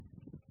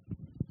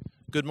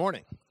Good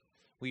morning.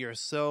 We are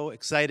so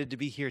excited to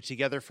be here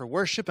together for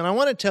worship. And I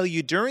want to tell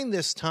you, during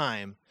this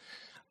time,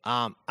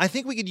 I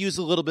think we could use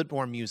a little bit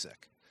more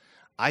music.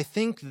 I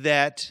think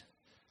that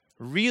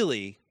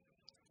really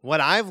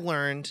what I've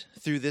learned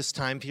through this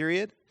time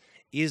period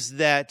is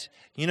that,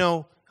 I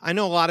know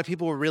a lot of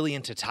people were really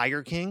into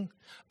Tiger King,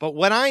 but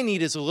what I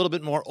need is a little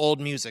bit more old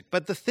music.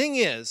 But the thing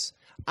is,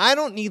 I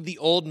don't need the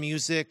old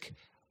music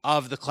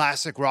of the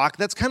classic rock.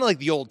 That's kind of like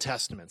the Old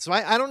Testament. So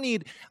I don't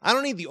need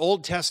the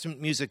Old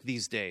Testament music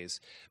these days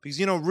because,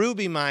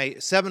 Ruby, my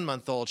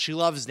 7-month-old, she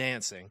loves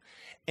dancing.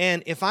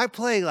 And if I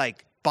play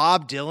like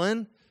Bob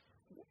Dylan,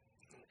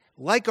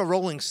 like a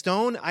Rolling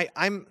Stone,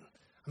 I'm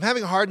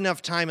having a hard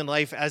enough time in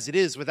life as it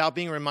is without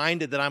being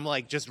reminded that I'm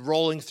like just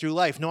rolling through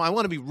life. No, I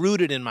want to be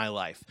rooted in my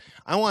life.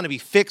 I want to be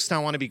fixed. I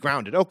want to be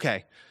grounded.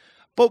 Okay.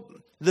 But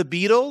the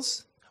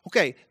Beatles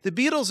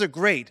are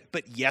great.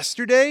 But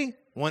yesterday,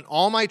 when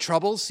all my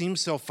troubles seem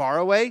so far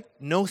away,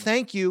 no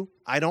thank you.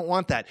 I don't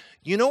want that.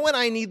 You know what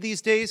I need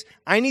these days?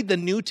 I need the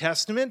New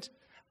Testament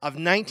of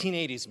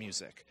 1980s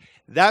music.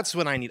 That's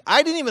what I need.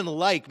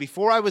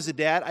 Before I was a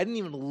dad, I didn't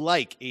even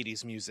like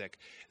 80s music.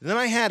 Then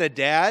I had a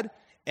dad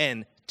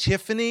and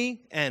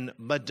Tiffany and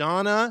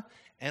Madonna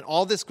and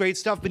all this great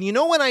stuff. But you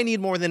know what I need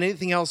more than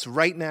anything else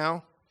right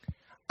now?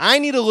 I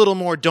need a little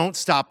more Don't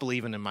Stop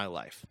Believing in my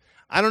life.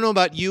 I don't know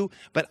about you,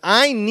 but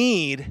I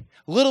need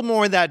a little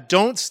more of that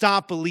don't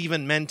stop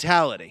believing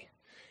mentality.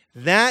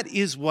 That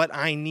is what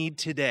I need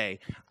today.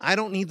 I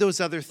don't need those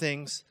other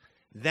things.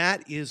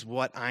 That is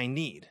what I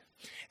need.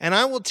 And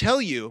I will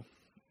tell you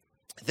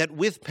that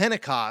with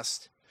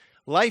Pentecost,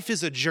 life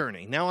is a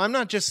journey. Now, I'm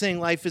not just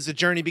saying life is a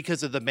journey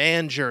because of the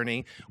band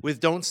Journey with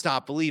Don't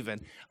Stop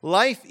Believing.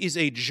 Life is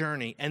a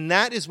journey, and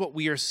that is what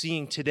we are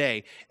seeing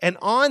today. And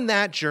on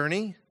that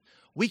journey,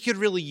 we could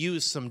really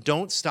use some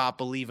don't stop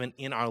believing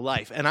in our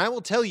life. And I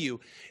will tell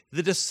you,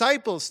 the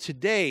disciples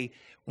today,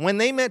 when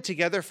they met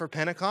together for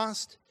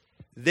Pentecost,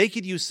 they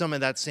could use some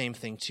of that same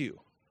thing too.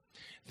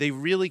 They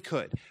really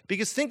could.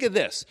 Because think of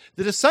this.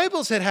 The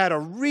disciples had a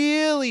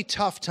really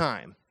tough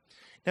time.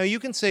 Now you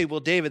can say, well,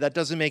 David, that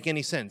doesn't make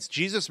any sense.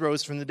 Jesus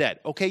rose from the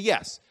dead. Okay,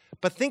 yes.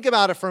 But think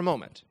about it for a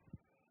moment.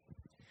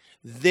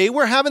 They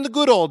were having the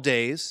good old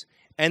days,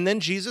 and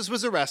then Jesus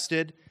was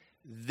arrested.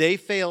 They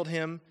failed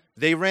him.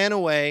 They ran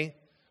away.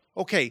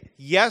 Okay,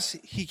 yes,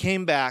 he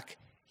came back.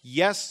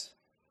 Yes,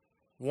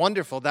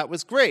 wonderful. That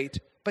was great.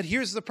 But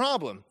here's the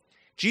problem.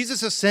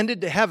 Jesus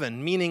ascended to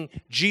heaven, meaning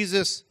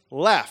Jesus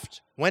left,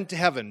 went to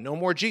heaven. No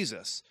more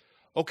Jesus.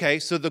 Okay,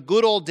 so the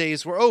good old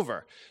days were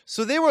over.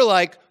 So they were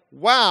like,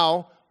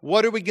 wow,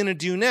 what are we going to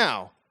do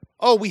now?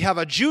 Oh, we have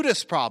a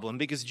Judas problem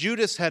because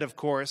Judas had, of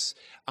course,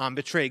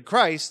 betrayed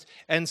Christ.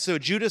 And so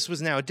Judas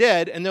was now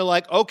dead. And they're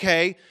like,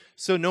 okay,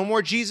 so no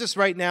more Jesus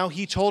right now.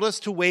 He told us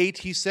to wait.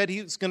 He said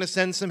he was going to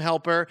send some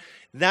helper.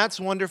 That's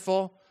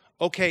wonderful.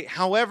 Okay,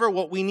 however,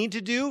 what we need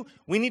to do,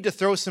 we need to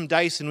throw some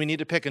dice and we need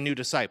to pick a new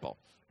disciple.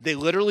 They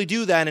literally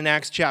do that in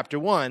Acts chapter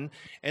 1.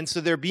 And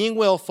so they're being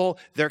willful.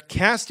 They're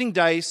casting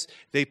dice.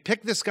 They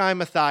pick this guy,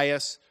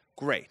 Matthias.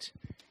 Great.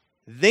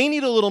 They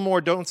need a little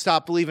more don't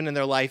stop believing in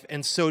their life,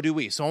 and so do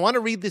we. So I want to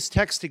read this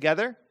text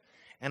together,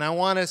 and I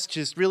want us to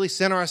just really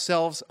center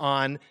ourselves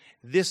on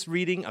this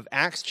reading of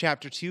Acts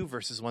chapter 2,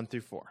 verses 1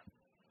 through 4.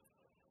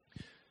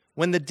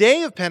 When the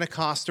day of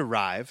Pentecost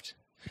arrived,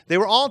 they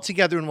were all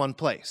together in one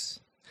place.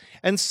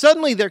 And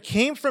suddenly there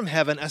came from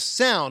heaven a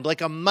sound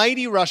like a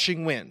mighty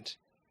rushing wind,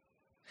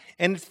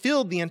 and it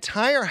filled the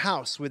entire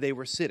house where they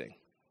were sitting.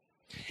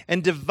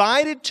 And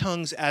divided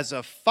tongues as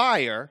of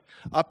fire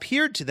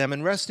appeared to them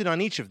and rested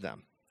on each of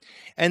them.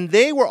 And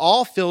they were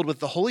all filled with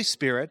the Holy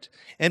Spirit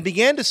and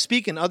began to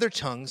speak in other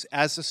tongues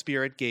as the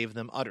Spirit gave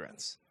them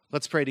utterance.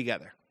 Let's pray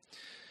together.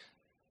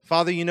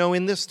 Father,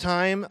 in this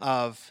time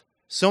of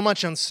so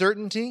much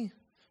uncertainty,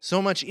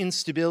 so much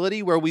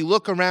instability, where we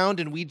look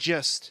around and we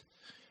just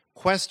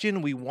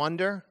question, we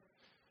wonder,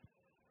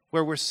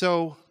 where we're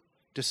so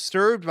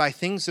disturbed by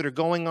things that are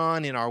going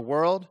on in our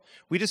world,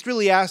 we just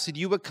really ask that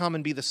you would come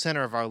and be the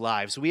center of our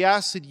lives. We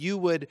ask that you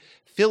would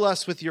fill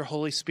us with your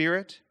Holy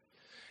Spirit,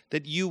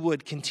 that you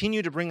would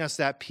continue to bring us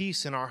that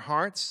peace in our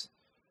hearts,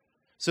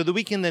 so that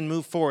we can then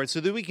move forward, so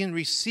that we can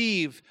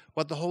receive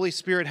what the Holy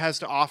Spirit has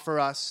to offer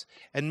us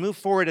and move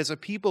forward as a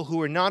people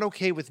who are not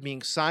okay with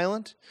being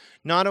silent,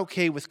 not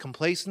okay with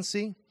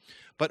complacency,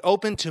 but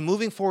open to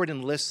moving forward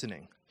and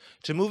listening,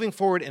 to moving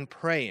forward and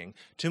praying,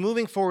 to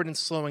moving forward and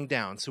slowing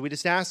down. So we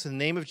just ask in the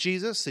name of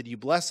Jesus that you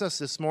bless us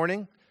this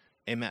morning.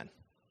 Amen.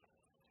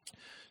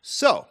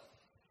 So,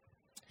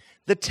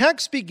 the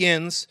text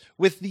begins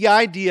with the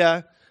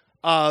idea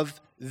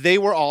of they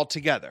were all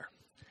together.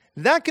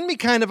 That can be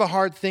kind of a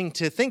hard thing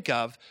to think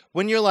of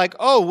when you're like,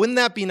 oh, wouldn't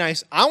that be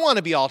nice? I want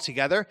to be all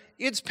together.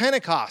 It's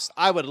Pentecost.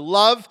 I would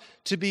love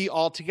to be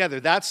all together.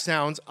 That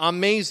sounds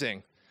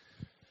amazing.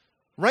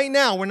 Right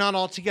now, we're not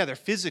all together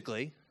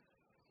physically.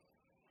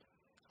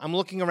 I'm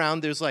looking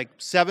around, there's like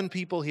 7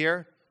 people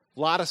here, a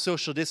lot of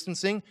social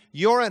distancing.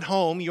 You're at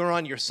home, you're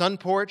on your sun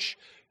porch,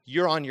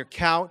 you're on your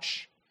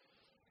couch,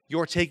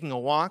 you're taking a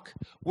walk,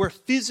 we're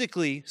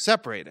physically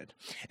separated.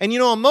 And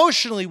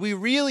emotionally, we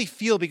really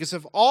feel, because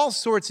of all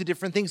sorts of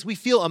different things, we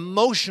feel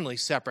emotionally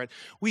separate.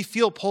 We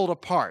feel pulled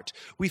apart.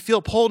 We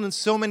feel pulled in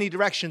so many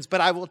directions.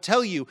 But I will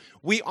tell you,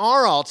 we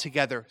are all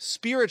together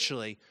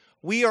spiritually.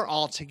 We are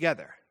all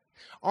together.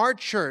 Our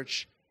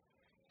church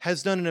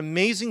has done an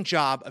amazing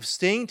job of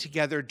staying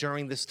together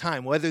during this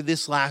time, whether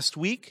this last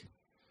week,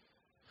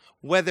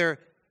 whether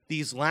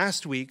these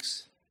last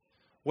weeks,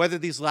 whether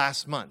these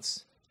last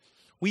months.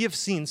 We have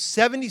seen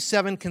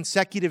 77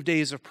 consecutive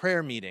days of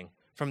prayer meeting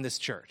from this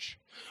church.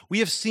 We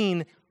have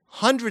seen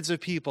hundreds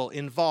of people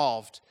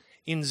involved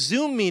in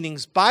Zoom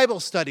meetings, Bible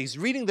studies,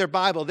 reading their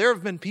Bible. There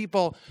have been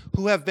people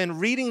who have been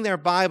reading their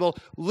Bible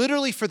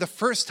literally for the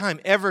first time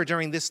ever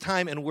during this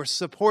time, and we're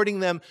supporting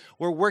them.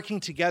 We're working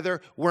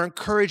together. We're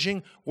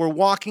encouraging. We're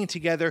walking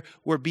together.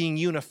 We're being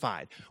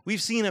unified.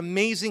 We've seen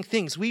amazing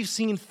things. We've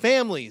seen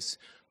families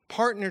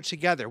partner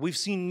together. We've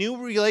seen new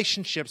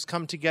relationships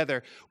come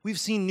together. We've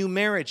seen new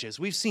marriages.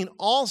 We've seen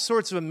all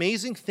sorts of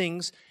amazing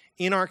things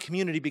in our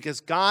community because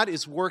God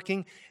is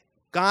working,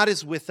 God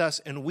is with us,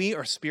 and we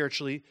are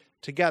spiritually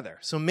together.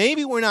 So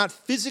maybe we're not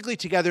physically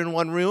together in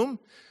one room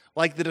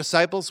like the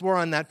disciples were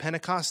on that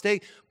Pentecost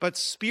day, but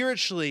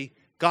spiritually,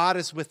 God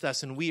is with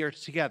us and we are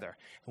together.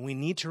 And we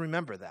need to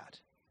remember that.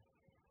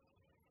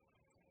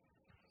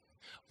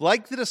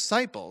 Like the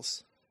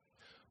disciples,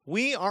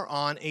 we are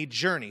on a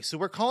journey. So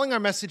we're calling our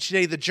message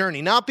today The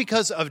Journey, not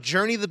because of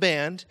Journey the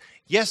band.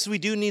 Yes, we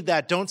do need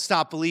that Don't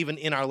Stop Believing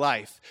in our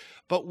life.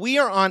 But we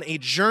are on a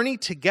journey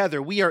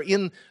together. We are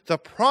in the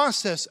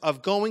process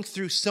of going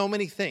through so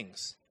many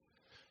things,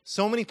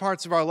 so many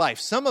parts of our life.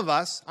 Some of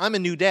us, I'm a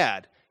new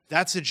dad.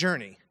 That's a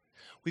journey.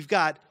 We've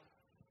got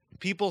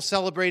people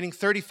celebrating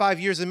 35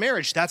 years of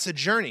marriage. That's a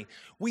journey.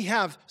 We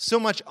have so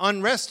much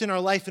unrest in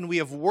our life and we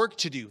have work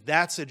to do.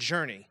 That's a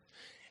journey.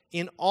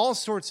 In all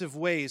sorts of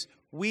ways,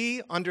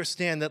 we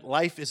understand that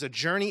life is a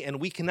journey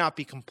and we cannot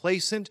be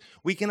complacent.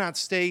 We cannot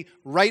stay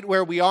right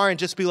where we are and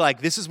just be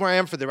like, this is where I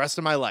am for the rest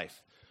of my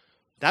life.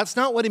 That's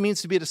not what it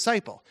means to be a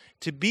disciple.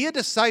 To be a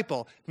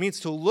disciple means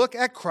to look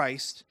at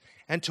Christ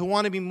and to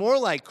want to be more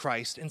like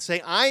Christ and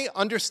say, I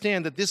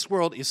understand that this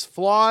world is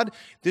flawed,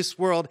 this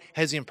world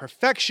has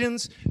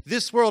imperfections,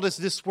 this world is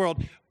this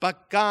world,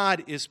 but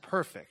God is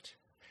perfect.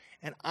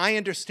 And I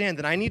understand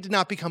that I need to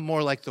not become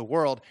more like the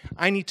world.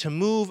 I need to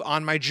move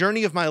on my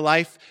journey of my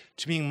life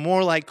to being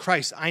more like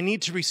Christ. I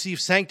need to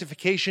receive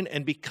sanctification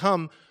and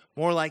become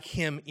more like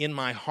Him in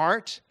my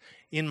heart,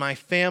 in my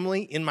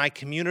family, in my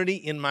community,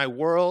 in my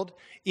world,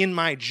 in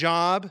my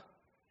job,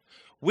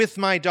 with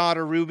my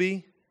daughter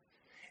Ruby,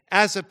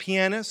 as a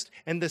pianist,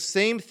 and the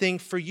same thing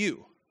for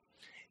you.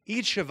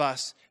 Each of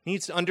us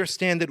needs to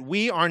understand that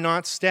we are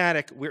not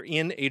static. We're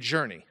in a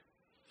journey.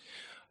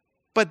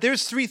 But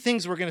there's three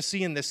things we're going to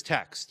see in this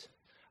text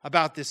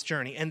about this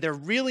journey, and they're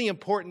really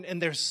important,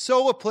 and they're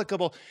so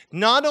applicable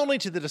not only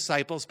to the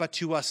disciples, but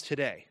to us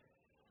today.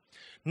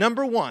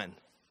 Number one,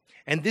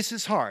 and this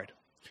is hard,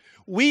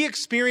 we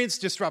experience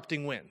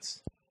disrupting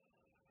winds.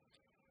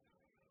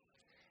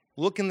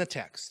 Look in the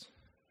text,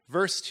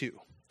 verse 2.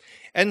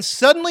 And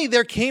suddenly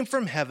there came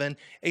from heaven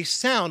a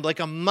sound like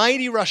a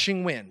mighty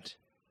rushing wind,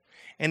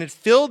 and it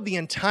filled the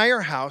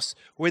entire house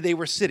where they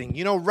were sitting.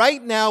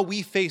 Right now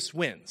we face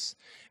winds.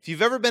 If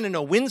you've ever been in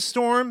a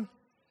windstorm,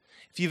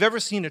 if you've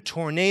ever seen a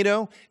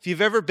tornado, if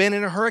you've ever been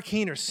in a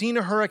hurricane or seen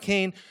a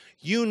hurricane,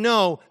 you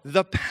know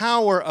the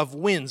power of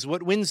winds,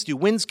 what winds do.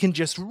 Winds can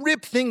just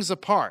rip things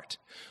apart.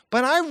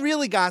 But I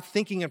really got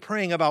thinking and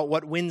praying about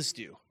what winds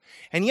do.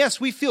 And yes,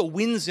 we feel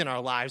winds in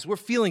our lives. We're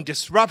feeling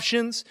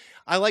disruptions.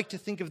 I like to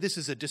think of this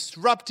as a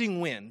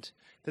disrupting wind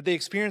that they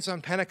experienced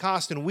on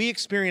Pentecost, and we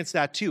experience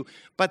that too.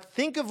 But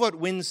think of what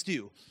winds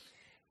do.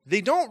 They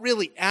don't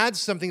really add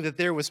something that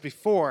there was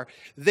before.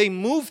 They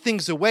move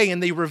things away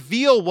and they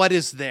reveal what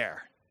is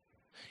there.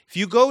 If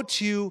you go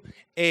to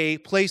a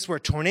place where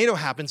a tornado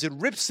happens, it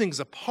rips things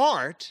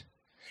apart,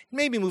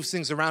 maybe moves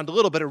things around a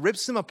little, but it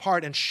rips them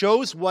apart and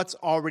shows what's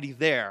already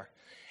there.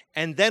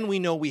 And then we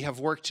know we have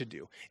work to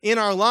do. In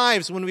our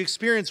lives, when we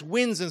experience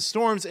winds and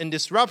storms and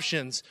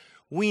disruptions,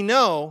 we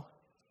know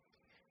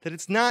that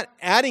it's not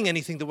adding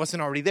anything that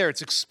wasn't already there.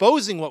 It's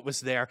exposing what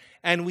was there,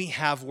 and we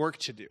have work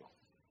to do.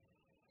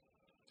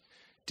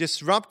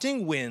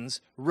 Disrupting winds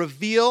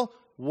reveal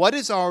what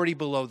is already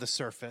below the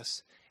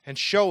surface and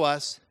show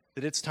us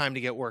that it's time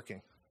to get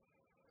working.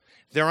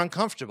 They're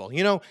uncomfortable.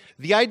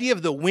 The idea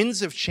of the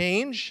winds of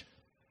change,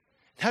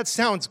 that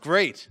sounds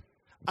great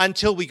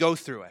until we go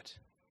through it.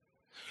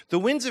 The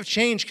winds of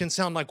change can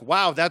sound like,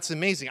 wow, that's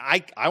amazing.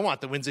 I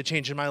want the winds of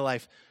change in my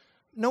life.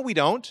 No, we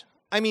don't.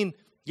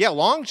 Yeah,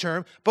 long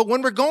term, but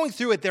when we're going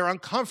through it, they're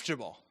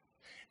uncomfortable.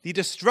 The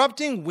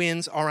disrupting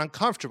winds are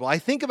uncomfortable. I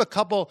think of a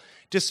couple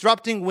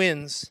disrupting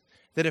winds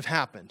that have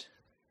happened.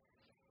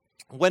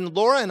 When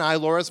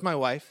Laura's my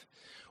wife,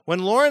 when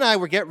Laura and I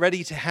were getting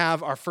ready to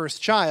have our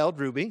first child,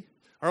 Ruby,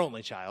 our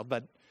only child,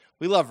 but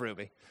we love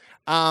Ruby.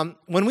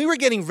 When we were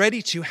getting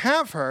ready to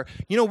have her,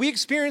 we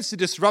experienced a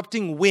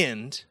disrupting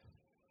wind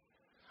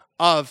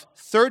of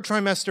third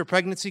trimester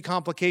pregnancy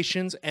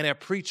complications and a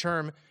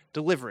preterm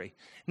delivery.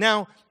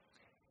 Now,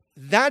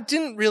 that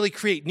didn't really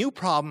create new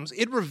problems.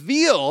 It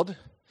revealed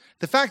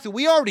the fact that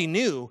we already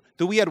knew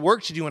that we had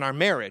work to do in our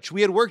marriage. We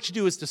had work to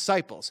do as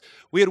disciples.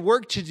 We had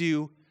work to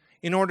do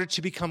in order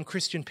to become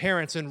Christian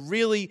parents and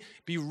really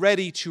be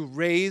ready to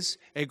raise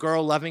a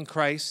girl loving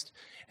Christ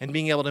and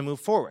being able to move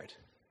forward.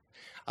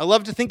 I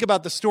love to think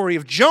about the story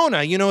of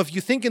Jonah. You know, if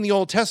you think in the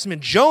Old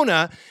Testament,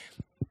 Jonah,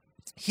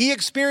 he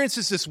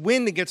experiences this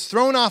wind and gets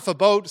thrown off a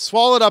boat,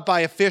 swallowed up by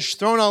a fish,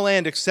 thrown on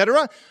land,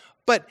 etc.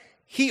 But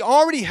he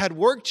already had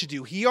work to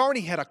do. He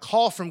already had a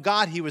call from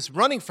God he was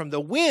running from. The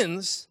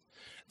winds,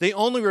 they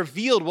only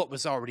revealed what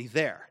was already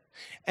there.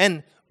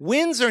 And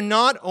winds are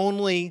not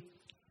only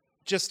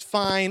just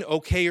fine,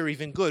 okay, or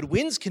even good.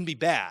 Winds can be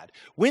bad.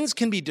 Winds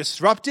can be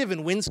disruptive,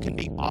 and winds can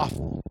be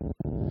awful.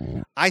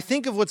 I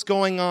think of what's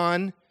going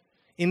on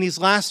in these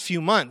last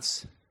few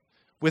months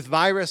with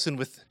virus and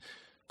with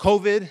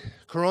COVID,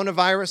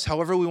 coronavirus,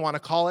 however we want to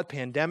call it,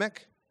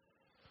 pandemic.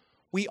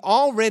 We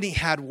already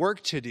had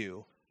work to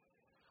do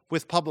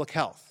with public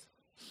health.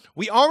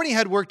 We already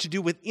had work to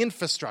do with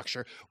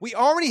infrastructure. We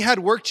already had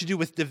work to do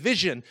with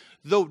division.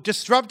 The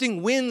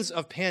disrupting winds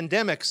of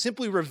pandemic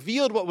simply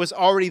revealed what was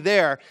already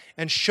there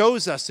and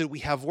shows us that we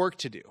have work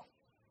to do.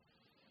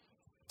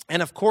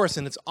 And of course,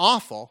 and it's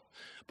awful,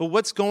 but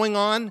what's going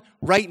on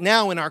right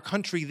now in our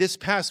country this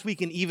past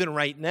week and even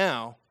right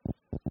now,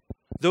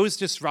 those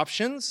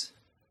disruptions,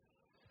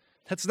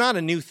 that's not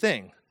a new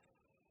thing.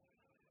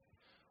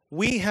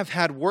 We have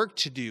had work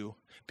to do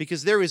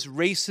because there is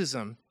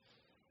racism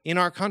in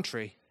our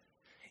country,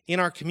 in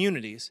our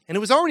communities. And it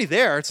was already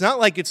there. It's not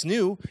like it's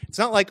new. It's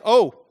not like,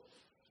 oh,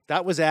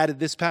 that was added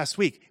this past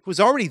week. It was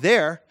already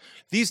there.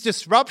 These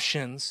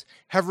disruptions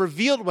have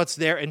revealed what's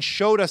there and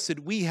showed us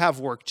that we have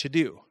work to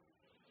do.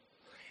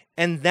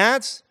 And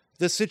that's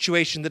the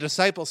situation the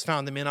disciples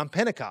found them in on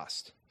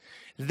Pentecost.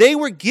 They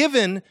were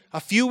given a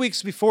few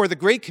weeks before the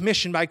Great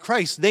Commission by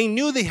Christ. They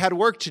knew they had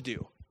work to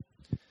do.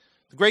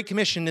 The Great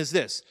Commission is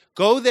this: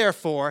 go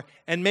therefore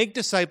and make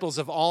disciples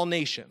of all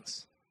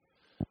nations.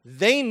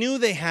 They knew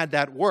they had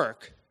that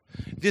work.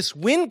 This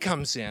wind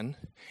comes in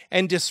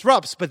and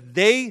disrupts, but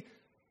they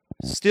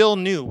still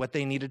knew what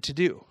they needed to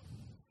do.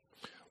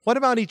 What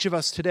about each of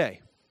us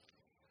today?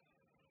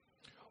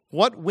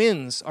 What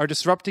winds are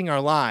disrupting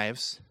our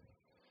lives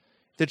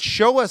that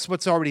show us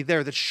what's already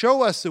there, that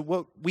show us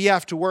what we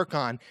have to work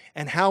on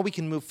and how we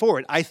can move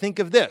forward? I think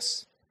of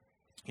this.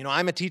 You know,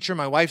 I'm a teacher.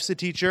 My wife's a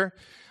teacher.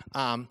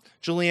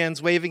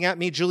 Julianne's waving at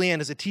me.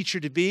 Julianne is a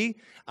teacher-to-be.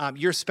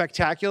 You're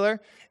spectacular,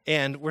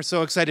 and we're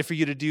so excited for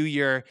you to do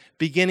your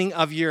beginning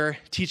of your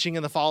teaching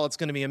in the fall. It's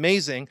going to be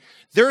amazing.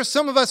 There are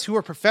some of us who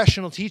are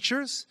professional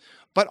teachers,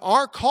 but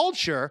our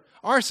culture,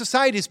 our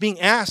society is being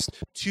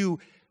asked to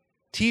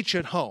teach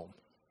at home.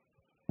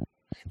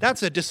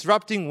 That's a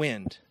disrupting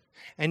wind.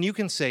 And you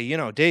can say, you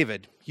know,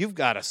 David, you've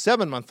got a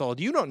 7-month-old.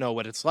 You don't know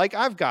what it's like.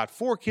 I've got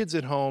 4 kids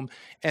at home,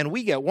 and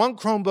we get 1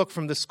 Chromebook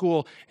from the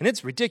school, and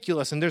it's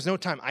ridiculous, and there's no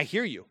time. I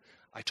hear you.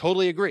 I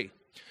totally agree.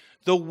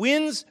 The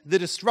winds, the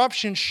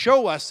disruptions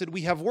show us that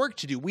we have work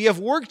to do. We have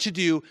work to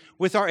do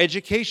with our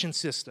education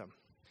system.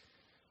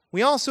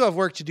 We also have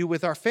work to do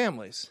with our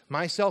families,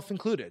 myself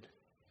included.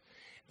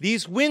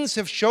 These winds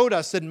have showed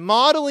us that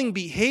modeling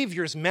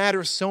behaviors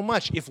matter so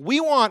much. If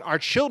we want our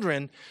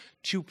children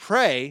to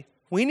pray,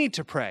 we need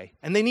to pray,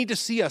 and they need to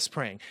see us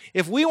praying.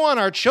 If we want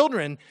our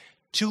children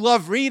to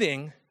love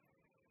reading,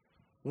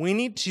 we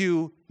need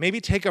to maybe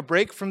take a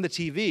break from the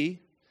TV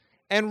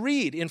and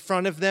read in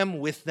front of them,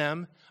 with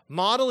them.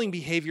 Modeling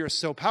behavior is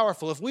so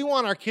powerful. If we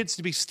want our kids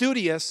to be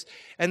studious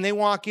and they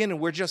walk in and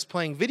we're just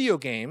playing video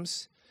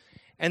games,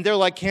 and they're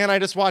like, "Can I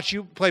just watch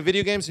you play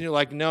video games?" And you're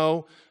like,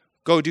 "No,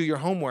 go do your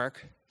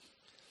homework."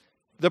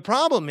 The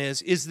problem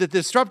is that the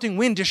disrupting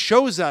wind just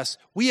shows us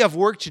we have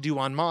work to do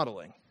on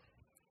modeling.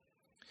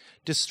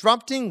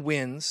 Disrupting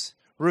winds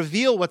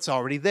reveal what's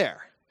already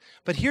there.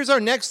 But here's our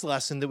next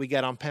lesson that we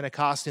get on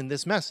Pentecost in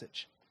this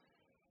message.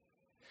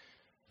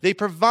 They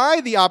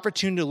provide the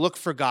opportunity to look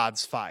for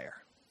God's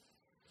fire.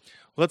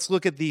 Let's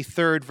look at the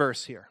 3rd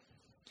verse here.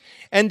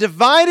 And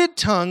divided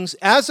tongues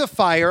as a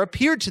fire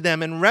appeared to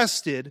them and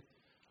rested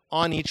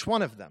on each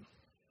one of them.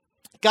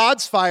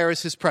 God's fire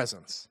is his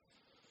presence.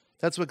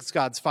 That's what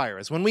God's fire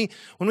is. When we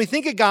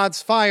think of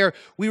God's fire,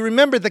 we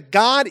remember that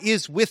God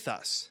is with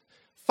us.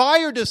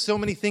 Fire does so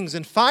many things,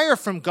 and fire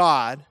from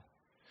God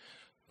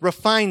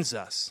refines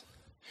us.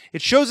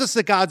 It shows us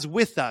that God's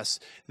with us,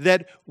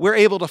 that we're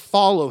able to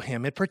follow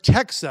him. It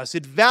protects us.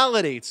 It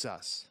validates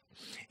us.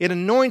 It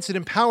anoints, it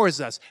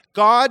empowers us.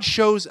 God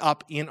shows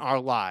up in our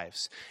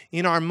lives.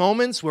 In our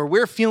moments where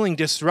we're feeling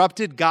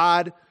disrupted,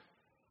 God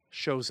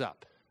shows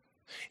up.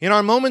 In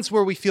our moments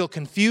where we feel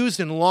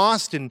confused and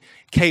lost and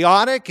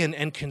chaotic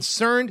and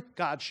concerned,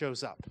 God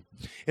shows up.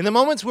 In the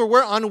moments where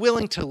we're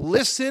unwilling to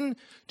listen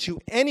to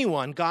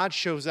anyone, God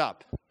shows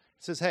up. He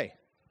says, "Hey,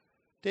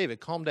 David,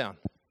 calm down.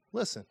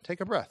 Listen,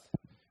 take a breath.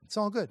 It's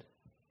all good."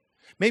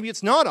 Maybe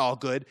it's not all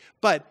good,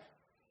 but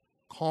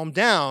calm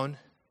down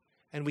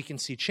and we can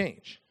see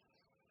change.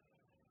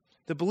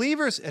 The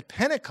believers at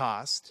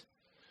Pentecost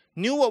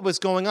knew what was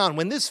going on.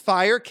 When this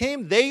fire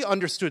came, they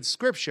understood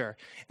Scripture,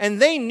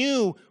 and they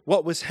knew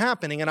what was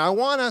happening. And I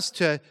want us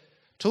to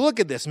look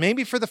at this,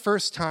 maybe for the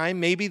first time,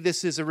 maybe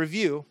this is a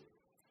review,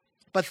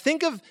 but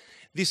think of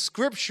the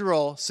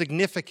scriptural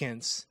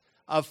significance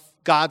of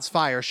God's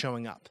fire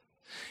showing up.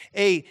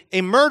 A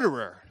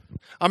murderer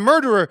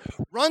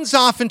runs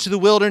off into the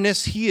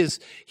wilderness. He is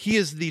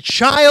the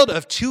child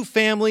of two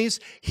families.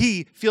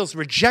 He feels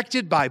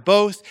rejected by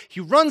both. He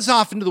runs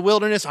off into the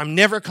wilderness. I'm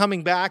never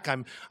coming back.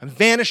 I'm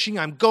vanishing.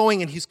 I'm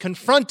going. And he's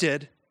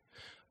confronted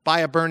by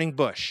a burning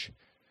bush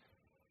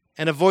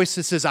and a voice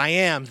that says, I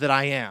am that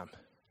I am.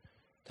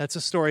 That's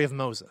a story of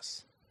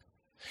Moses.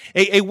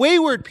 A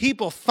wayward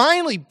people,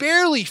 finally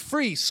barely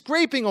free,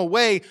 scraping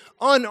away,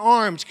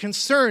 unarmed,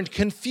 concerned,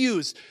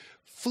 confused,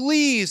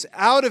 flees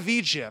out of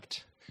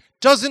Egypt,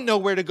 doesn't know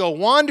where to go,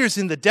 wanders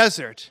in the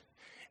desert,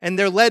 and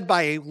they're led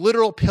by a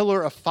literal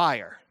pillar of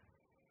fire.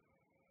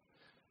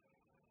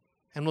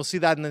 And we'll see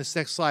that in this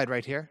next slide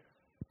right here.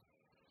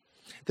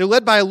 They're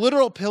led by a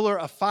literal pillar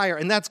of fire,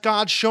 and that's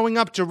God showing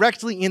up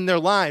directly in their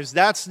lives.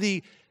 That's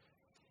the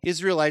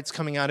Israelites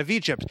coming out of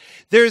Egypt.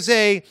 There's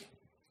a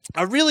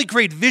really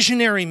great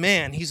visionary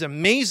man. He's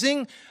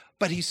amazing,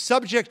 but he's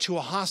subject to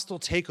a hostile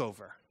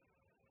takeover.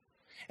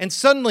 And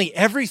suddenly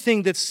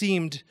everything that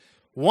seemed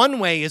one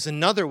way is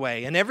another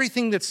way, and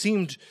everything that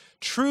seemed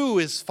true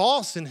is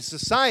false in his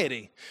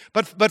society.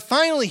 But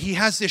finally he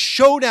has this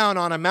showdown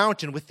on a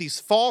mountain with these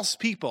false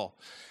people.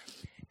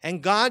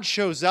 And God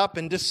shows up,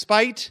 and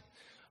despite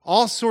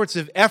all sorts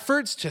of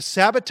efforts to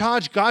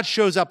sabotage, God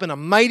shows up in a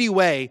mighty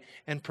way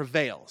and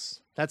prevails.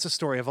 That's a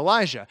story of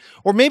Elijah.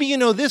 Or maybe you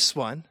know this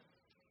one.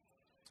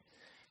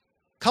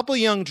 A couple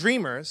young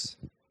dreamers,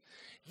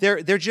 they're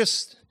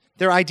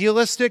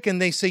idealistic,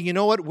 and they say, you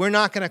know what, we're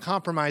not going to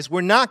compromise.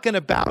 We're not going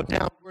to bow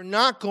down. We're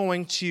not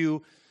going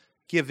to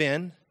give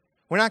in.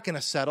 We're not going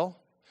to settle.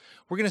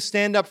 We're going to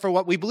stand up for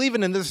what we believe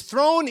in. And they're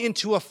thrown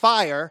into a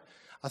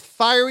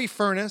fiery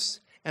furnace,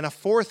 and a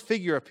fourth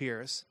figure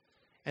appears,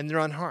 and they're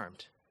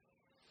unharmed.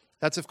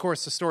 That's, of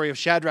course, the story of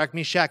Shadrach,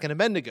 Meshach, and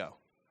Abednego.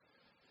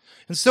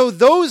 And so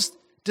those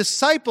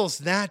disciples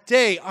that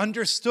day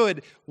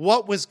understood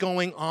what was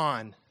going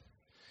on.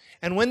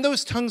 And when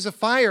those tongues of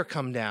fire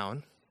come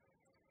down,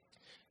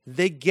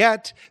 they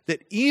get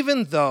that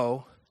even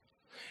though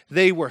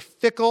they were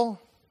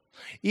fickle,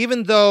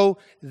 even though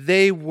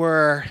they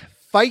were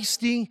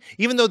feisty,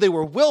 even though they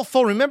were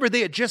willful, remember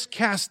they had just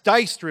cast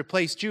dice to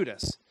replace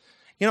Judas.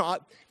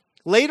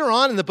 Later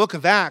on in the book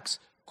of Acts,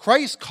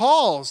 Christ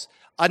calls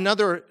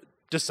another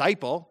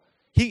disciple.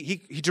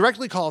 He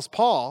directly calls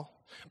Paul.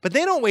 But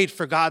they don't wait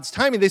for God's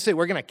timing. They say,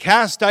 we're going to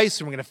cast dice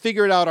and we're going to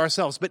figure it out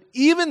ourselves. But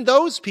even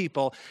those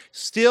people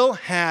still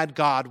had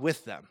God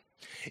with them.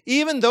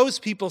 Even those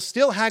people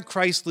still had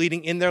Christ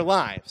leading in their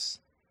lives.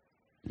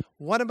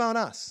 What about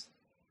us?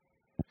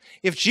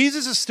 If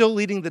Jesus is still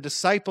leading the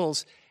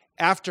disciples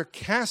after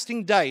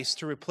casting dice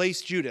to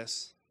replace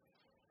Judas,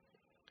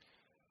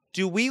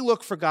 do we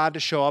look for God to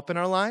show up in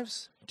our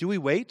lives? Do we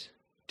wait?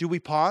 Do we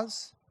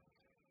pause?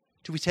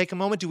 Do we take a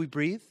moment? Do we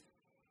breathe?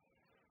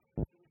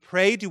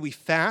 Pray? Do we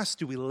fast?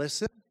 Do we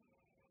listen?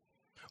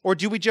 Or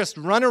do we just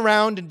run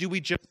around and do we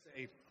just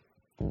say,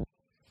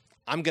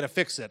 I'm going to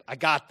fix it. I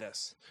got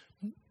this.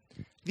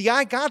 The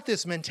I got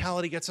this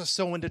mentality gets us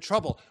so into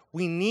trouble.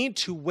 We need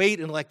to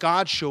wait and let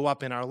God show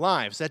up in our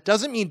lives. That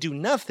doesn't mean do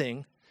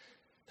nothing.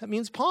 That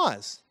means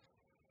pause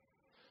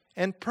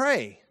and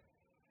pray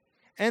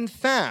and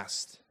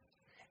fast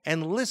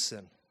and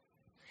listen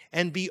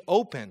and be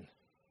open.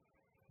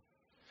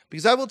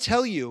 Because I will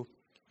tell you,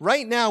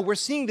 right now, we're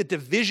seeing that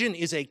division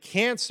is a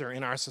cancer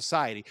in our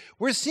society.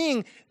 We're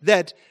seeing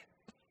that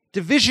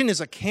division is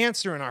a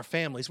cancer in our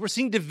families. We're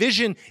seeing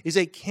division is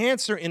a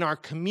cancer in our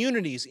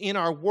communities, in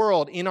our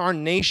world, in our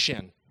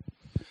nation.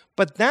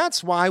 But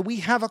that's why we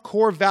have a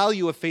core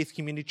value of Faith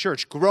Community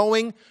Church,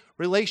 growing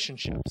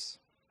relationships.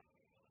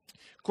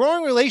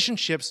 Growing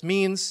relationships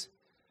means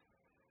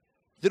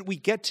that we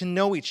get to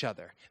know each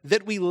other,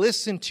 that we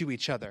listen to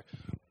each other.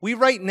 We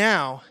right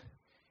now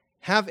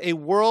have a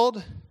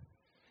world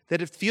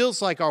that it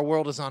feels like our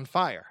world is on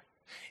fire.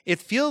 It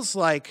feels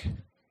like,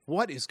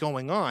 what is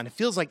going on? It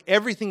feels like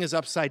everything is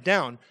upside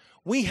down.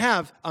 We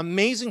have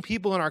amazing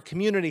people in our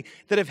community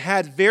that have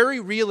had very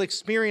real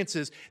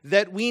experiences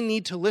that we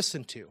need to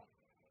listen to.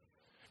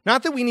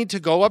 Not that we need to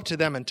go up to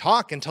them and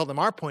talk and tell them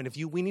our point of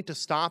view. We need to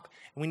stop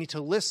and we need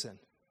to listen.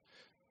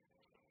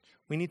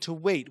 We need to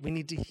wait. We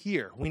need to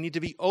hear. We need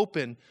to be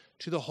open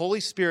to the Holy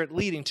Spirit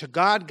leading, to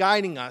God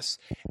guiding us,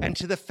 and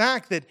to the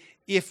fact that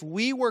if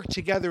we work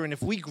together and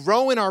if we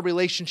grow in our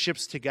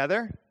relationships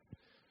together,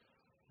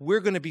 we're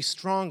going to be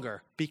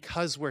stronger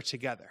because we're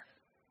together.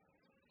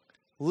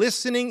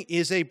 Listening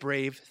is a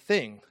brave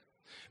thing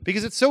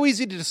because it's so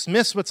easy to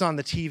dismiss what's on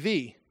the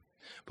TV.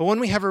 But when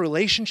we have a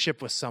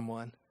relationship with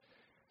someone,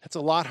 that's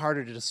a lot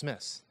harder to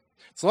dismiss.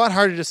 It's a lot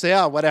harder to say,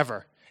 oh,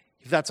 whatever,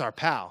 if that's our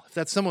pal, if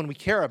that's someone we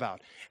care about.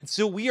 And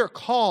so we are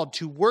called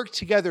to work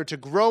together, to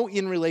grow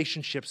in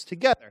relationships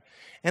together.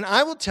 And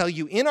I will tell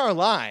you, in our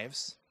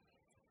lives,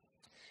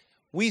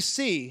 we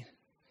see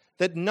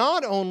that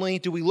not only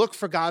do we look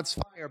for God's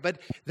fire, but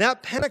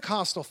that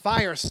Pentecostal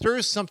fire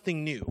stirs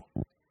something new.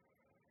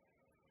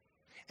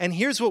 And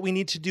here's what we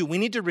need to do. We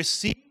need to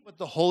receive what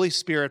the Holy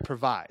Spirit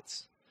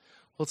provides.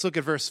 Let's look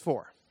at verse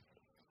 4.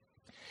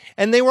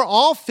 And they were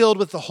all filled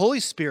with the Holy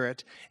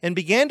Spirit and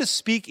began to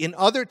speak in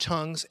other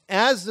tongues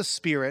as the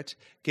Spirit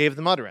gave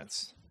them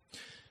utterance.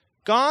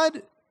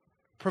 God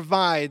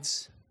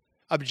provides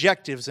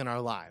objectives in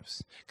our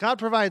lives. God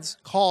provides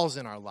calls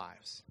in our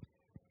lives.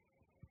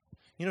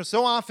 You know,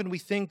 so often we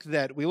think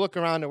that we look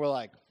around and we're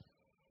like,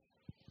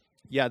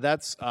 yeah,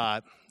 it's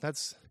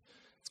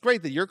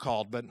great that you're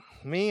called, but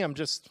me, I'm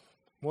just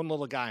one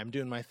little guy. I'm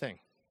doing my thing.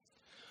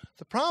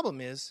 The problem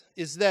is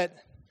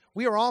that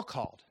we are all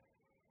called.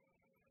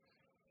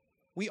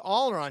 We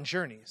all are on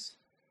journeys.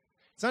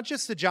 It's not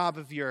just the job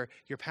of your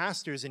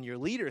pastors and your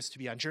leaders to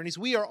be on journeys.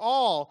 We are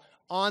all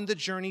on the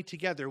journey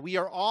together. We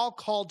are all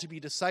called to be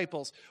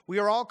disciples. We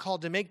are all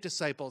called to make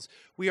disciples.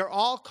 We are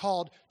all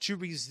called to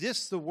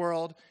resist the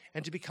world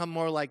and to become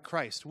more like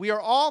Christ. We are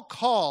all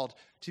called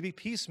to be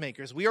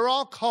peacemakers. We are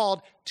all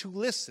called to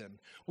listen.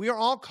 We are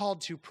all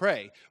called to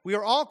pray. We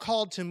are all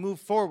called to move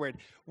forward.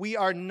 We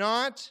are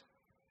not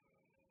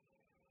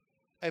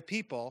a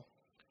people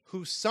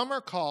who some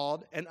are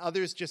called and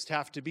others just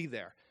have to be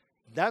there.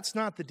 That's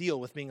not the deal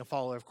with being a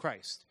follower of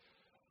Christ.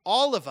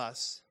 All of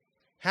us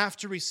have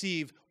to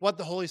receive what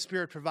the Holy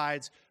Spirit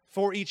provides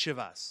for each of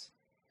us,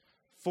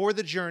 for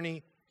the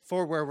journey,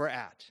 for where we're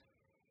at.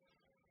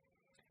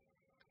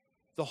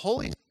 The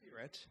Holy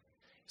Spirit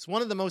is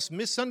one of the most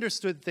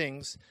misunderstood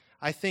things,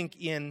 I think,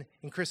 in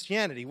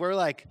Christianity.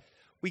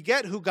 We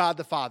get who God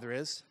the Father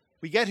is.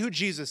 We get who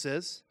Jesus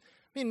is.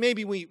 I mean,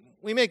 maybe we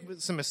make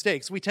some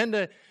mistakes. We tend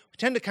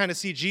to kind of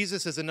see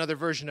Jesus as another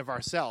version of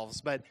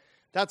ourselves, but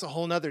that's a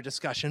whole nother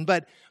discussion.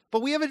 But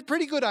we have a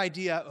pretty good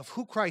idea of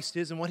who Christ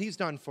is and what he's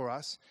done for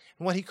us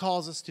and what he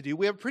calls us to do.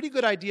 We have a pretty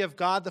good idea of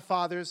God the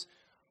Father's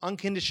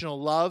unconditional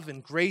love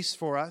and grace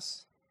for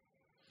us.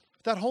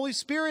 But that Holy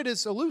Spirit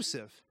is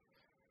elusive.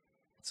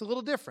 It's a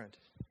little different.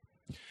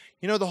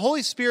 You know, the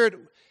Holy Spirit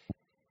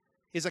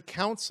is a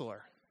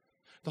counselor.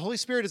 The Holy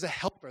Spirit is a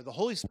helper. The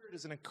Holy Spirit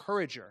is an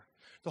encourager.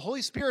 The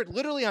Holy Spirit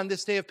literally on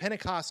this day of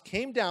Pentecost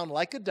came down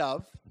like a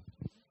dove,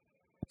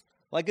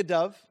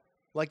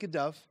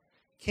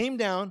 came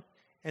down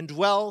and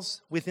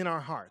dwells within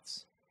our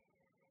hearts.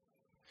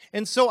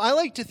 And so I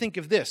like to think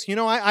of this. You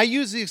know, I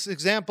use this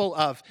example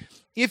of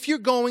if you're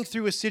going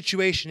through a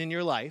situation in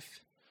your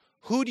life,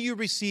 who do you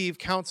receive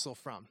counsel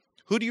from?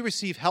 Who do you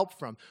receive help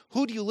from?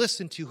 Who do you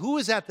listen to? Who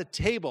is at the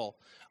table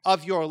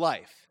of your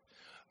life?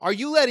 Are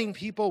you letting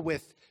people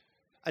with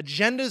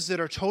agendas that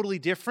are totally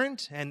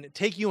different and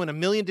take you in a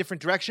million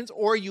different directions,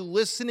 or are you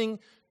listening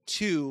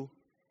to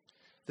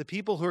the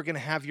people who are going to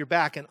have your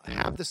back and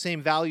have the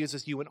same values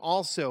as you and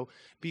also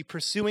be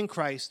pursuing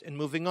Christ and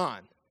moving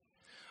on?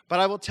 But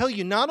I will tell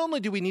you, not only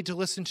do we need to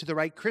listen to the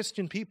right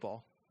Christian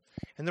people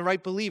and the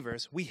right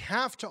believers, we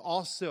have to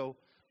also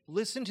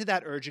listen to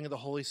that urging of the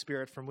Holy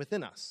Spirit from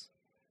within us.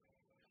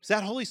 So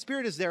that Holy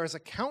Spirit is there as a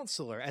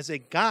counselor, as a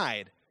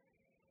guide.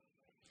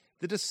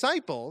 The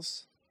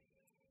disciples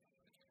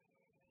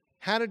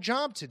had a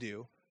job to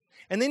do,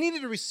 and they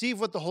needed to receive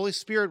what the Holy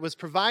Spirit was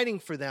providing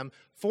for them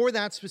for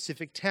that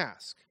specific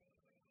task.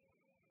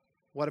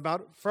 What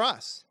about for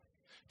us?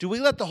 Do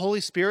we let the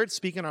Holy Spirit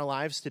speak in our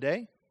lives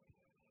today?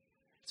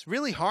 It's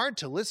really hard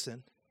to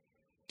listen.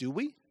 Do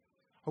we?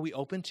 Are we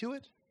open to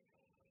it?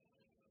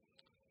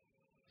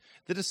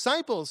 The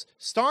disciples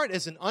start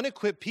as an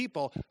unequipped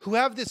people who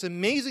have this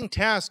amazing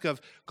task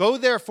of go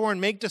therefore and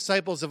make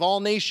disciples of all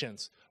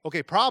nations.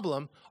 Okay,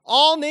 problem,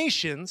 all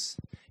nations.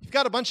 You've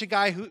got a bunch of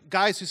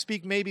guys who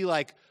speak maybe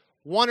like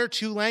one or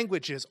two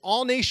languages.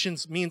 All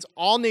nations means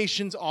all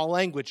nations, all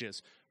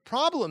languages.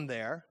 Problem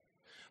there.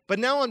 But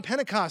now on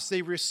Pentecost,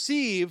 they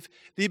receive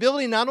the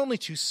ability not only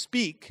to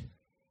speak,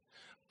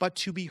 but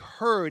to be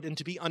heard and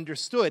to be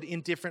understood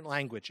in different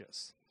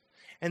languages.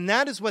 And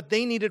that is what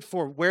they needed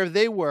for where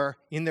they were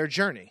in their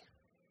journey.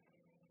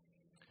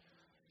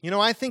 You know,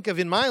 I think of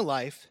in my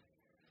life,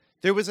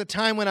 there was a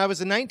time when I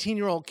was a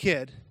 19-year-old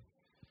kid,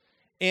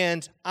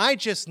 and I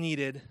just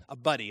needed a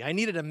buddy. I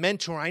needed a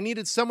mentor. I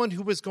needed someone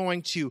who was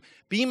going to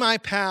be my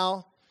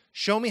pal,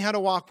 show me how to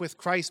walk with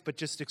Christ, but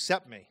just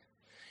accept me.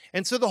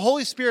 And so the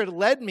Holy Spirit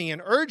led me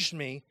and urged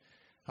me.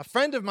 A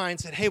friend of mine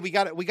said, hey, we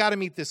got to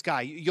meet this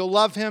guy. You'll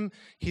love him.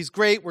 He's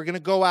great. We're going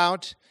to go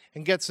out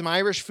and get some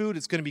Irish food.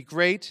 It's going to be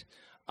great.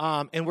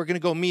 And we're going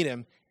to go meet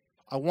him.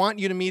 I want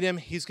you to meet him.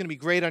 He's going to be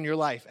great on your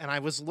life. And I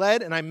was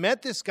led, and I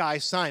met this guy,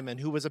 Simon,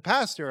 who was a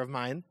pastor of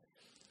mine.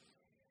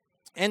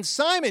 And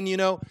Simon, you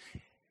know,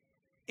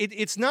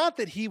 it's not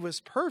that he was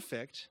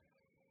perfect.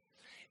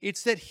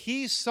 It's that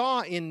he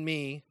saw in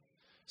me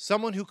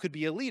someone who could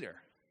be a leader.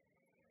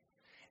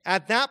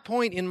 At that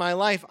point in my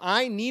life,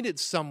 I needed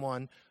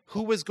someone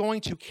who was going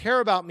to care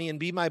about me and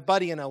be my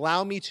buddy and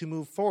allow me to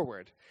move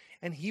forward.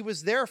 And he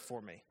was there for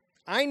me.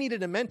 I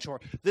needed a mentor.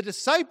 The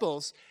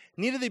disciples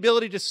needed the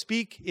ability to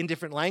speak in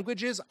different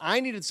languages. I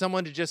needed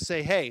someone to just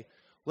say, hey,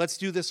 let's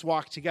do this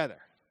walk together.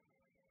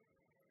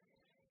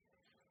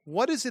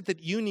 What is it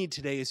that you need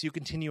today as you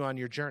continue on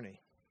your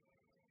journey?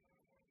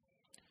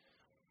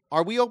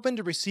 Are we open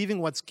to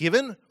receiving what's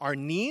given, our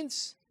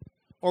needs,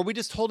 or are we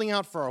just holding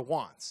out for our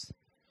wants?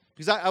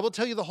 Because I will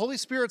tell you, the Holy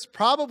Spirit's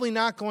probably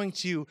not going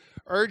to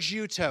urge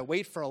you to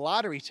wait for a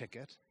lottery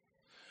ticket.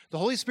 The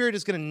Holy Spirit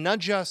is going to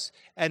nudge us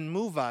and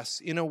move us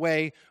in a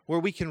way where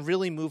we can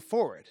really move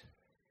forward.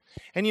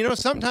 And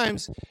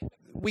sometimes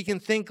we can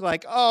think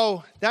like,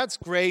 oh, that's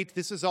great.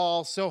 This is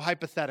all so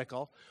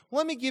hypothetical. Well,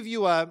 let me give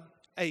you a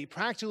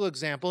practical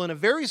example in a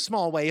very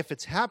small way. If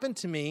it's happened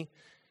to me,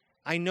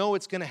 I know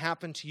it's going to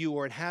happen to you,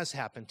 or it has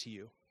happened to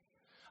you.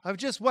 Of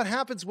just what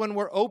happens when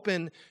we're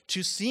open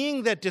to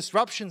seeing that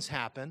disruptions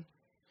happen,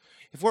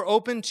 if we're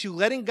open to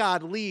letting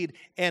God lead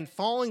and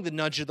following the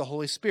nudge of the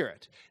Holy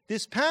Spirit.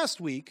 This past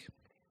week,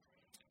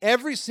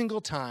 every single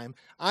time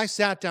I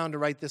sat down to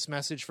write this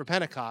message for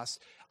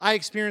Pentecost, I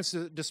experienced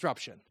a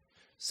disruption.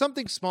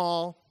 Something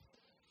small,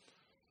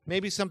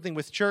 maybe something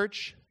with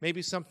church,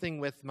 maybe something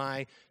with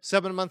my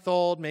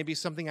 7-month-old, maybe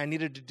something I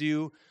needed to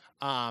do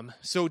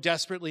so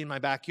desperately in my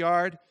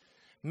backyard,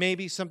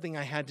 maybe something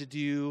I had to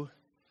do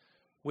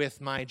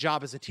with my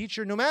job as a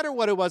teacher. No matter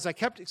what it was, I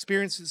kept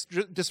experiencing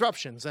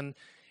disruptions and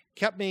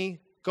kept me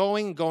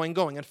going.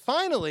 And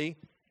finally,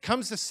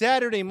 comes the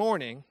Saturday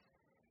morning,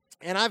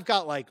 and I've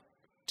got like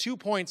 2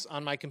 points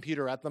on my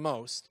computer at the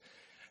most,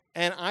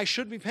 and I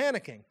should be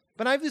panicking.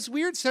 But I have this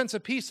weird sense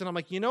of peace, and I'm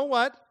like, you know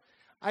what?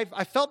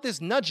 I felt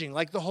this nudging,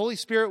 like the Holy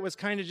Spirit was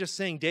kind of just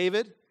saying,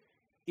 David,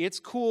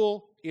 it's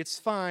cool, it's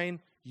fine.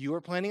 You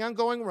are planning on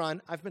going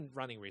run. I've been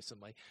running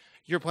recently.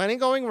 You're planning on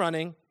going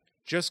running.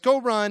 Just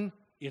go run.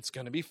 It's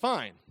going to be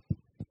fine.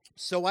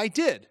 So I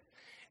did.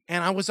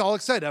 And I was all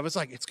excited. I was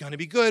like, it's going to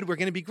be good. We're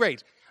going to be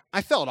great.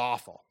 I felt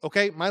awful,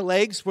 okay? My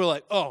legs were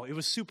like, oh, it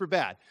was super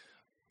bad.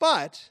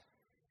 But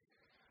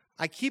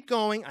I keep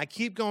going.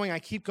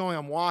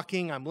 I'm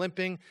walking. I'm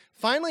limping.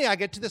 Finally, I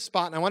get to the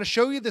spot, and I want to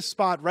show you this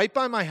spot right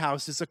by my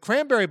house. It's a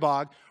cranberry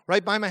bog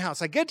right by my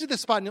house. I get to the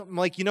spot, and I'm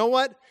like, you know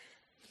what?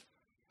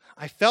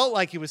 I felt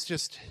like it was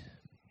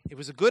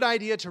a good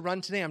idea to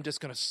run today. I'm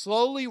just going to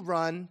slowly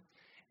run,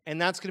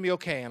 and that's going to be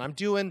okay. And I'm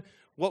doing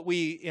what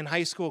we in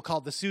high school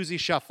called the Susie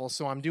Shuffle.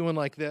 So I'm doing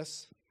like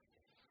this.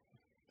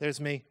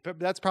 There's me. But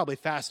that's probably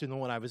faster than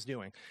what I was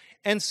doing.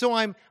 And so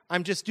I'm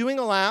just doing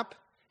a lap,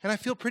 and I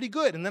feel pretty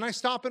good. And then I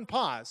stop and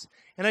pause.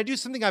 And I do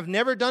something I've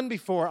never done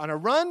before on a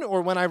run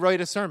or when I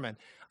write a sermon.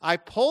 I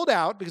pulled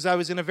out, because I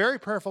was in a very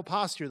prayerful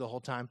posture the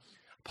whole time,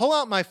 pull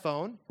out my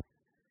phone,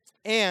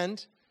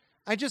 and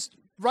I just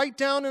write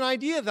down an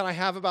idea that I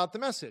have about the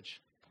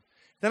message.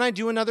 Then I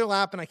do another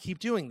lap, and I keep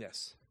doing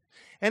this.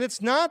 And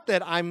it's not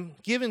that I'm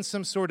given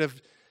some sort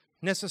of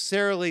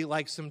necessarily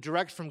like some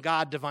direct from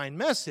God divine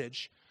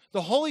message.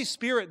 The Holy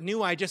Spirit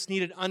knew I just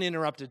needed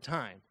uninterrupted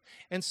time.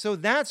 And so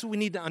that's what we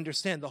need to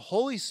understand. The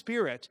Holy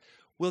Spirit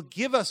will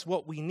give us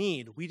what we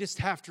need. We just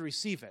have to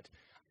receive it.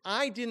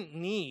 I didn't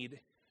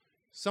need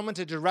someone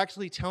to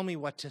directly tell me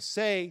what to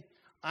say.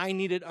 I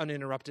needed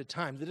uninterrupted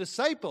time. The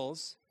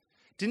disciples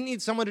didn't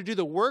need someone to do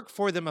the work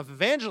for them of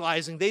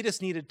evangelizing. They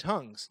just needed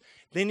tongues.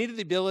 They needed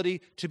the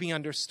ability to be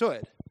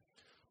understood.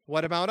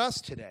 What about us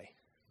today?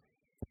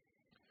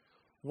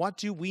 What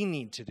do we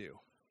need to do?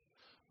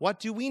 What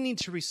do we need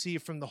to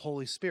receive from the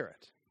Holy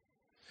Spirit?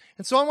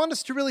 And so I want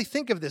us to really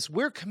think of this.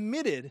 We're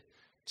committed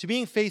to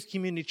being Faith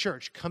Community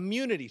Church,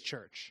 community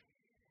church.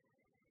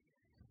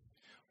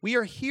 We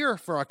are here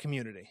for our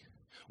community.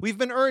 We've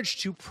been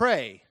urged to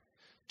pray,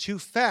 to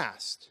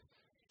fast,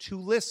 to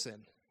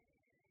listen.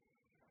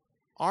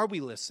 Are we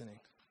listening?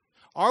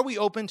 Are we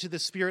open to the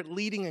Spirit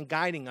leading and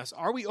guiding us?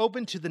 Are we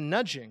open to the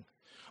nudging?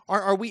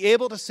 Are we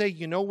able to say,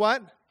 you know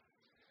what? I'm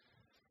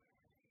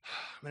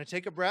going to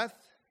take a breath,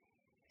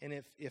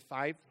 and if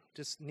I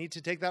just need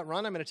to take that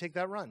run, I'm going to take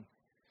that run.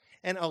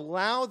 And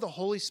allow the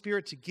Holy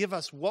Spirit to give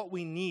us what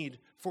we need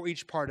for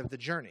each part of the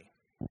journey.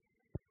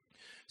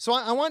 So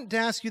I want to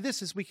ask you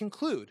this as we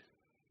conclude.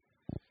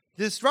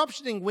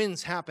 Disrupting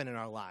winds happen in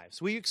our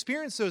lives. We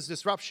experience those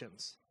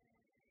disruptions.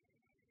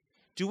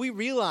 Do we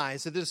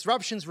realize that the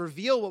disruptions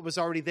reveal what was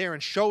already there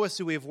and show us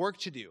that we have work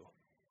to do?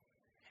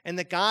 And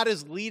that God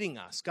is leading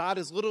us. God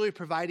is literally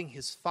providing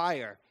his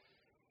fire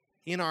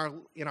in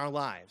our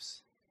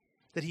lives.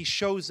 That he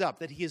shows up,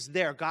 that he is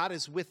there. God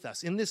is with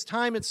us. In this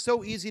time, it's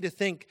so easy to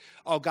think,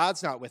 oh,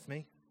 God's not with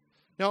me.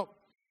 No.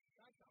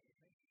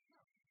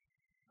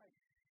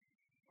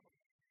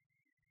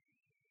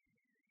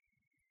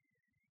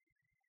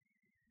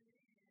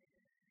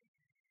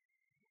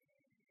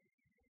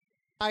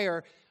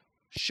 Fire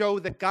show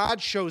that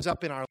God shows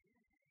up in our lives.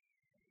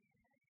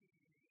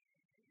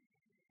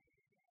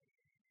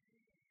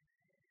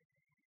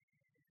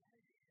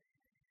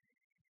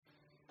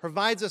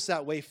 Provides us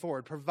that way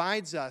forward,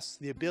 provides us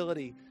the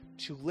ability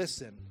to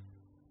listen.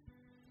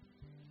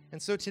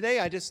 And so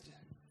today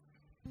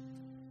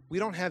we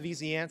don't have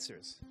easy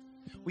answers.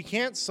 We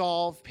can't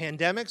solve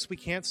pandemics, we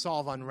can't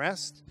solve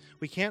unrest,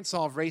 we can't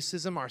solve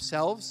racism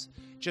ourselves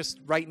just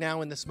right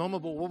now in this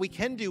moment, but what we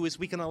can do is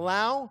we can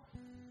allow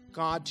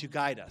God to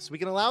guide us. We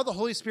can allow the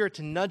Holy Spirit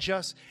to nudge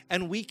us,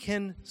 and we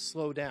can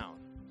slow down.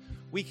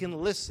 we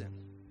can listen,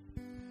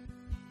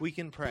 we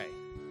can pray.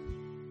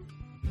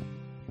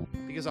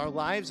 Because our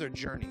lives are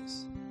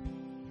journeys,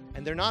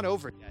 and they're not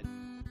over yet.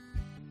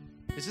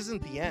 This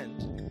isn't the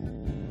end.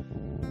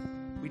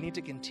 We need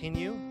to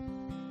continue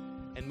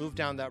and move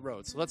down that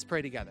road. So let's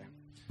pray together.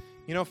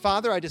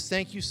 Father, I just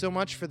thank you so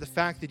much for the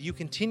fact that you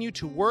continue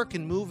to work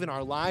and move in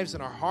our lives,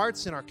 in our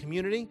hearts, in our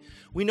community.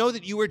 We know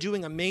that you are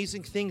doing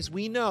amazing things.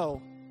 We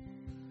know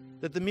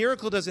that the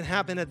miracle doesn't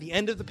happen at the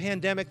end of the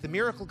pandemic. The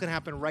miracle can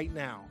happen right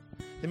now.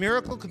 The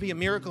miracle could be a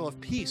miracle of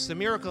peace, a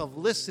miracle of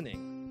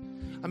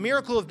listening, a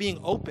miracle of being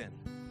open,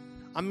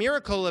 a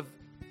miracle of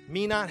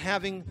me not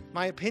having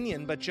my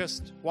opinion, but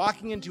just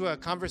walking into a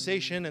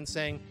conversation and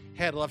saying,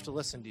 hey, I'd love to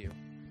listen to you.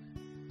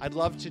 I'd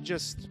love to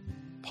just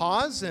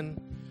pause and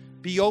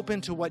be open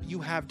to what you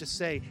have to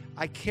say.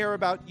 I care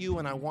about you,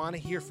 and I want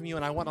to hear from you,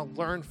 and I want to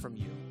learn from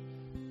you.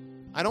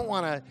 I don't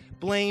want to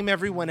blame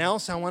everyone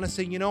else. I want to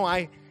say,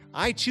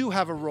 I too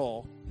have a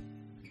role,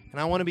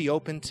 and I want to be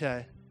open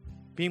to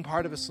being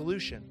part of a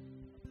solution.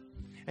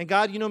 And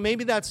God,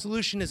 maybe that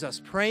solution is us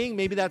praying.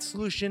 Maybe that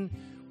solution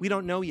we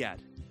don't know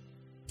yet.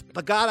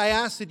 But God, I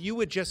ask that you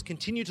would just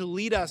continue to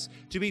lead us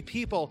to be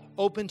people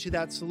open to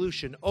that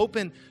solution,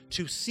 open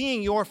to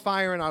seeing your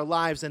fire in our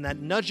lives and that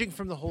nudging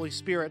from the Holy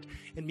Spirit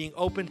and being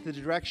open to the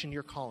direction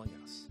you're calling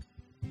us.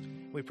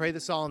 We pray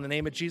this all in the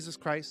name of Jesus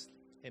Christ.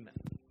 Amen.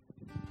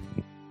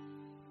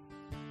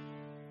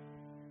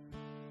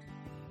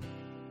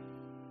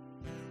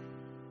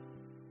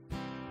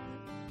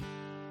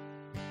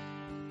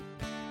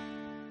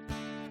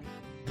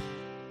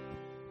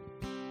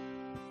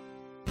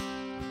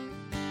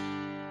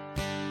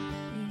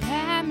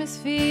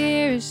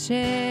 Atmosphere is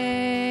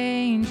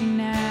changing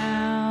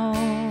now,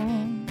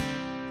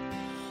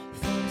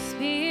 for the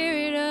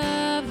Spirit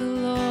of the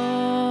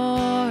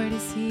Lord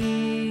is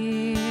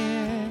here.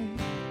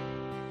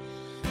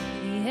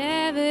 The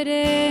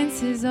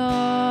evidence is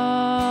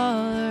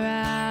all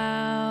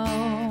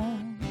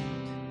around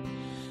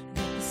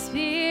that the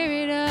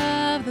Spirit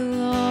of the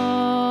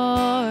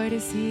Lord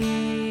is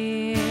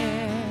here.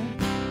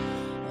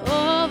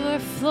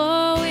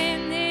 Overflow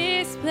in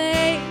this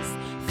place.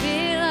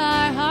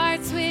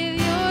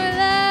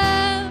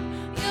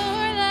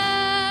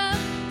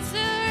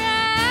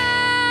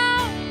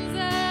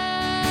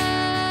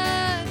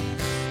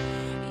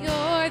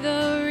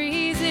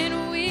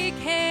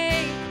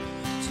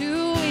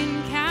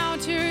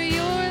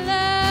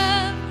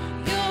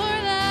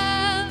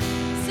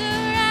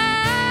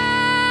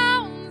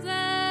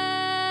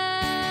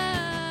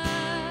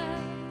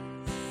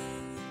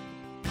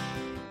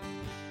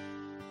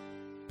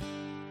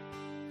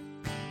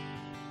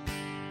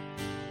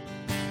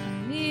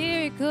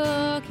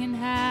 Can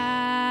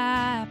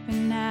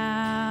happen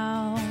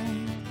now,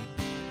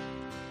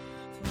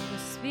 for the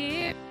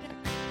Spirit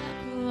of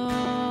the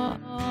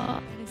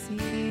Lord is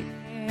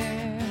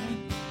here.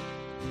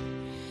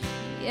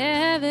 The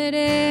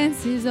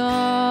evidence is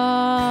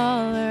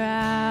all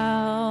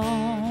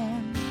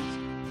around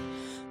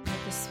that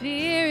the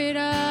Spirit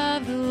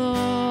of the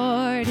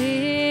Lord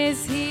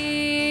is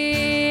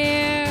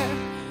here.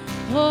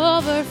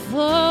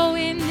 Overflow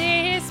in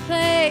this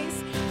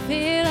place,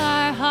 fill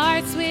our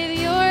hearts with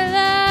your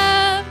love.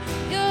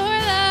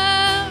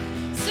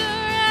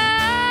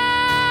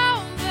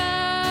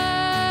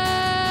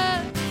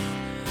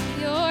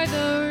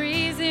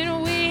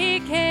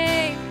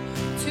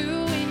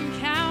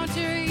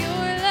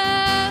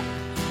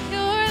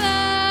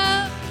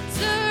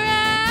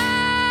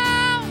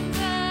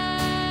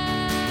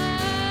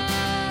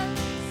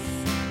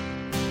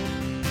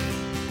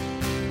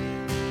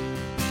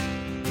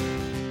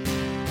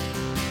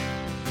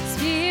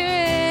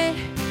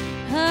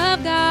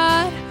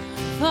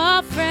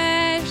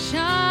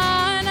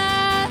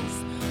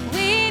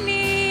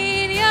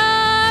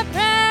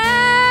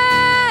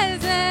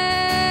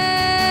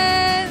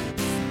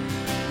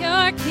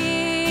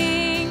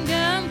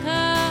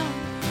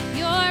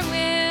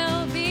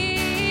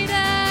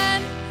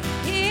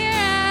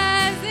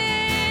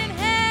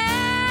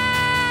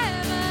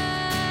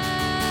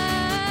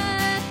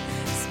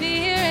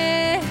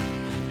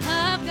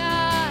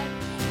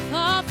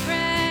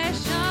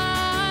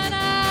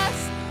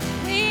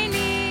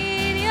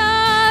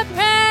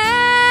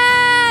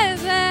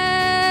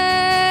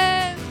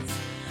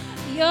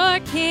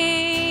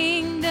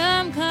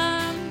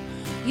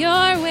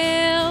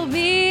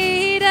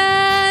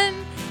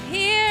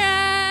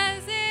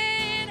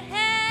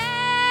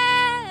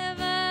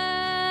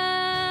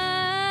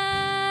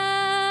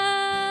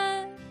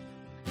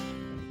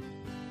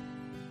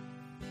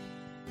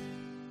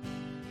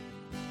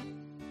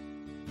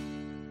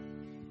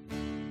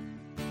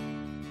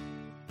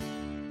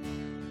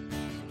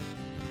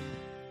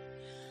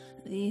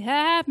 The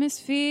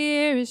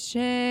atmosphere is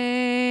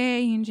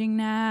changing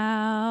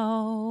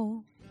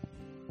now,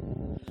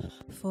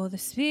 for the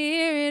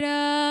Spirit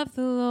of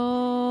the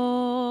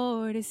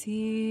Lord is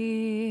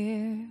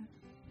here.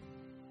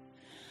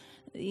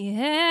 The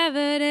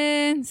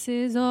evidence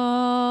is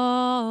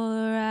all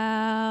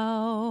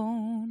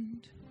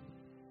around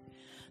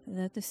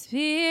that but the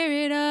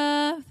Spirit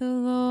of the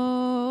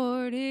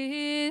Lord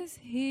is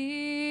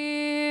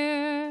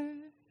here.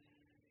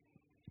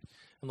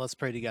 And let's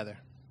pray together.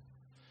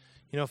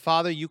 You know,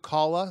 Father, you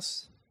call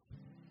us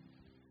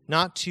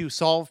not to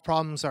solve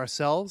problems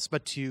ourselves,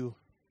 but to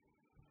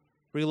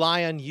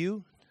rely on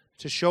you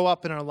to show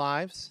up in our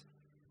lives.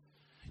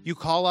 You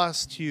call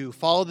us to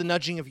follow the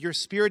nudging of your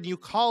Spirit. You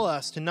call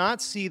us to not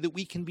see that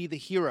we can be the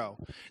hero,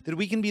 that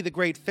we can be the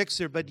great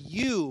fixer, but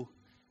you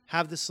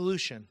have the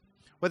solution.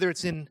 Whether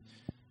it's in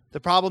the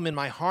problem in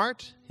my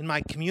heart, in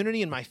my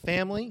community, in my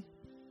family,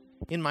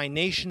 in my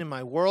nation, in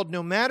my world,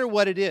 no matter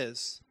what it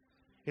is,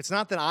 it's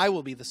not that I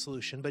will be the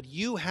solution, but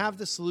you have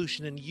the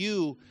solution and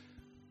you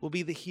will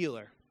be the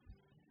healer.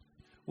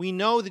 We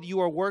know that you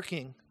are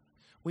working.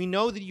 We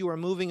know that you are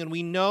moving, and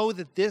we know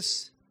that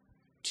this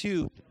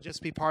too will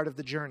just be part of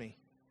the journey.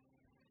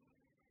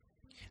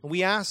 And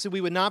we ask that we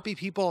would not be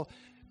people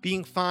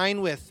being fine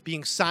with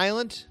being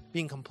silent,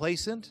 being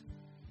complacent,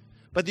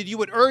 but that you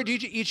would urge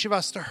each of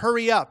us to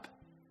hurry up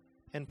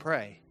and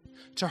pray,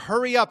 to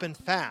hurry up and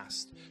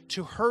fast,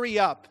 to hurry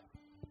up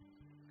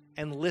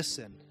and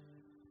listen,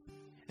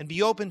 and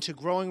be open to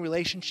growing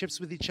relationships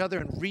with each other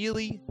and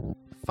really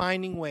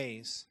finding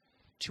ways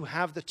to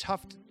have the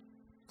tough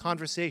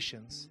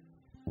conversations,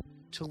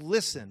 to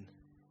listen,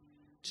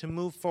 to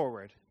move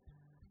forward,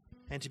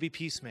 and to be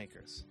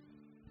peacemakers.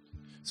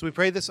 So we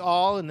pray this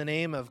all in the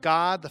name of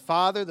God, the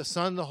Father, the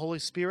Son, the Holy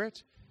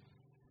Spirit.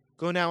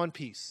 Go now in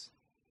peace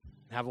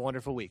and have a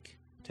wonderful week.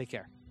 Take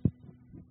care.